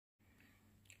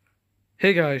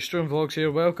Hey guys, Struan Vlogs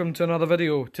here, welcome to another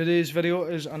video. Today's video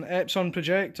is an Epson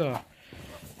projector.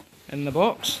 In the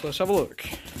box, let's have a look.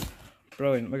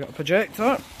 Brilliant, we got a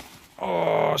projector.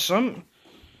 Awesome.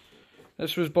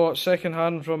 This was bought second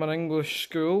hand from an English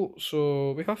school,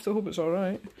 so we have to hope it's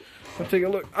alright. I'll take a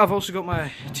look. I've also got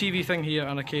my TV thing here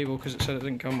and a cable because it said it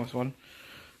didn't come with one.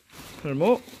 The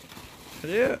remote.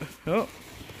 Yeah. Oh,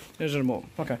 there's a remote.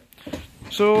 Okay.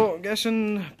 So, I'm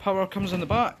guessing power comes in the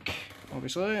back,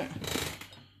 obviously.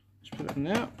 Let's put it in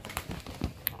there.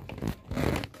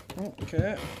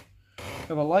 Okay.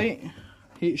 Have a light.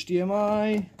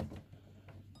 HDMI.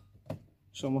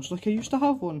 It's almost like I used to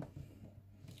have one.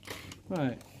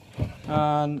 Right.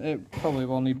 And it probably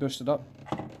will need boosted up,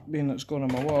 being that it's going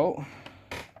on my wall.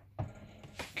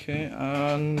 Okay,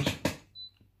 and...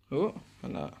 oh,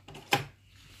 and that.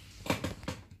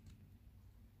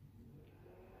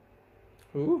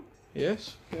 Oh,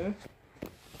 yes, yeah.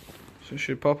 So it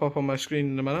should pop up on my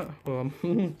screen in a minute. Well,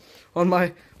 on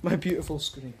my beautiful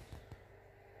screen.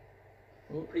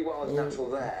 Oh, pretty well as natural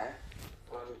there.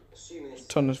 I'm assuming it's...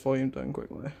 turn this volume down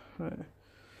quickly. Right.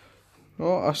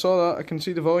 Oh, I saw that. I can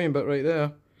see the volume bit right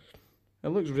there. It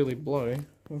looks really blurry.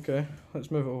 Okay,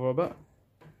 let's move it over a bit.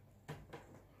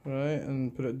 Right,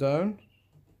 and put it down.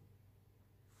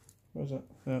 Where's it?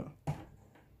 Yeah.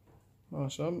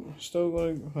 Awesome. Still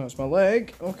going. That's my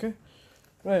leg. Okay.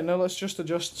 Right, now let's just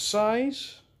adjust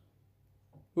size.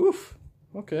 Oof.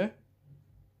 Okay.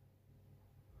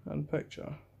 And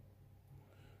picture.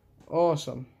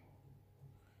 Awesome.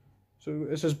 So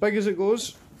it's as big as it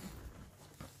goes,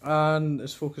 and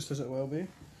as focused as it will be.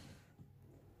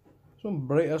 Some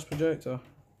bright ass projector.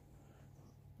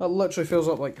 That literally fills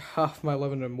up like half my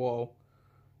living room wall.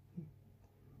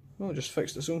 Oh, it just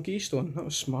fixed its own keystone. That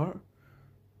was smart.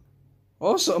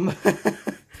 Awesome.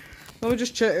 Let me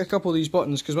just check a couple of these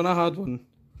buttons, because when I had one,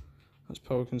 that's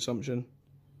power consumption.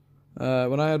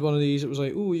 When I had one of these, it was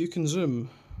like, oh, you can zoom.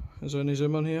 Is there any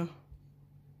zoom on here?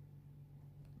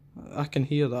 I can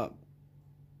hear that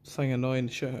thing annoying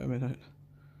the shit out of me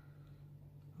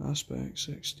now. Aspect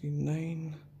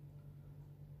 69.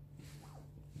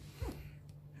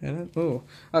 Oh,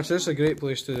 actually, this is a great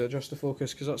place to adjust the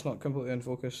focus, because that's not completely in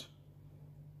focus.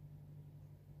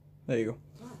 There you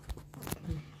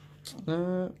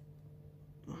go.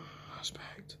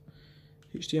 Aspect.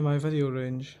 HDMI video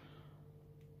range.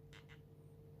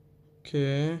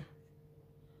 Okay.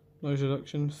 Noise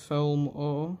reduction. Film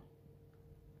auto.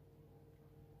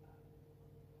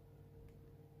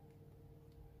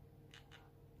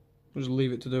 Just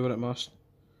leave it to do what it must.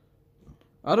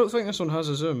 I don't think this one has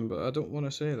a zoom, but I don't want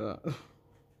to say that.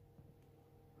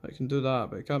 I can do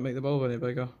that, but it can't make the bulb any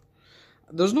bigger.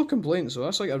 There's no complaints though,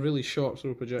 that's like a really short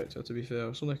throw projector, to be fair.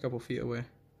 It's only a couple feet away.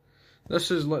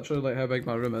 This is literally like how big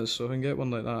my room is, so if I can get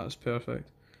one like that, it's perfect.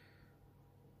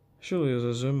 Surely there's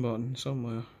a zoom button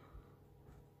somewhere.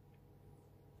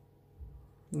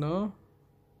 No?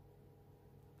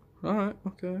 Alright,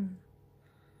 okay.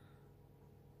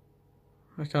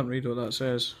 I can't read what that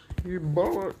says. You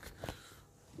bollock!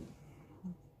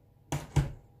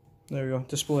 There we go,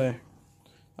 display.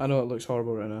 I know it looks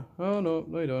horrible right now. Oh no,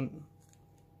 no you don't.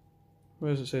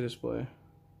 Where does it say display?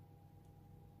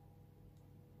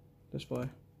 Display.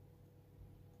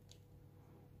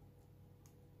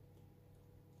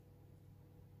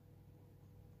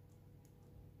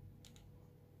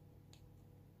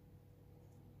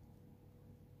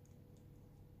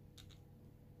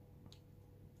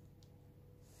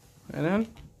 And then,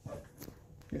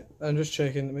 yeah, I'm just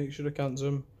checking to make sure I can't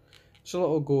zoom. It's a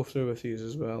little go through with these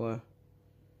as well.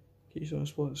 Keys on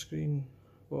split screen,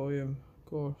 volume, of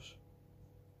course.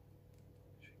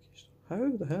 How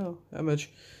the hell?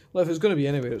 Image. Well, if it's going to be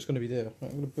anywhere, it's going to be there. Right, I'm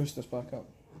going to boost this back up.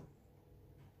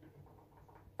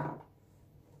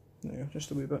 There you go, just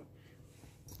a wee bit.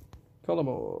 Colour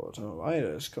mode,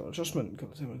 iris, colour adjustment.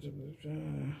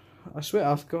 I swear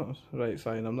I've got. Right,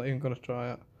 fine, I'm not even going to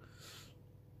try it.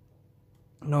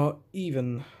 Not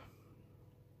even.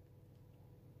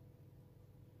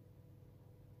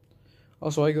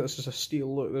 Also, I got this as a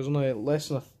steel look. There's only less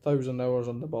than 1,000 hours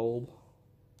on the bulb.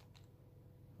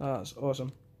 That's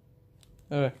awesome.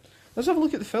 Anyway, let's have a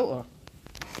look at the filter.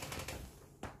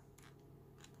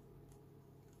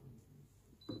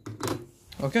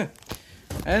 Okay,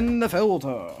 in the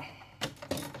filter.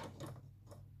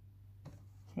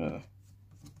 It's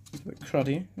a bit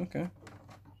cruddy, okay.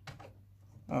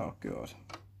 Oh god.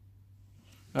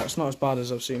 That's not as bad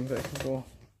as I've seen before.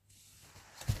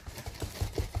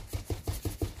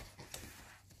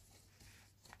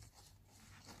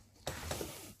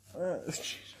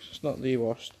 It's not the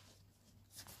worst.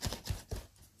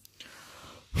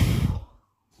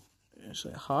 It's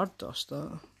like hard dust,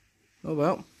 that. Oh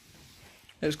well.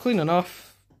 It's clean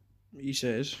enough, he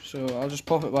says, so I'll just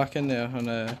pop it back in there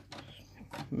and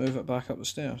move it back up the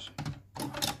stairs.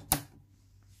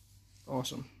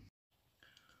 Awesome.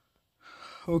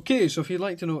 Okay, so if you'd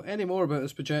like to know any more about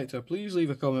this projector, please leave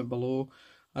a comment below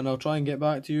and I'll try and get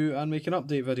back to you and make an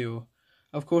update video.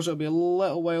 Of course, it'll be a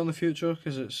little while in the future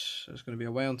because it's going to be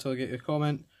a while until I get your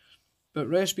comment. But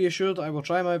rest be assured, I will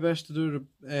try my best to do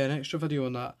an extra video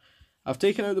on that. I've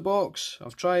taken out the box,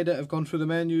 I've tried it, I've gone through the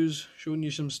menus, shown you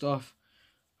some stuff,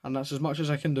 and that's as much as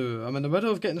I can do. I'm in the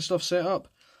middle of getting the stuff set up.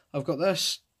 I've got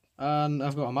this, and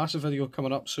I've got a massive video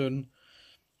coming up soon.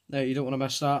 You don't want to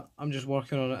miss that. I'm just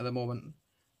working on it at the moment.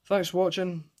 Thanks for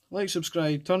watching, like,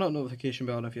 subscribe, turn on the notification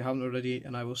bell if you haven't already,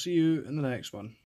 and I will see you in the next one.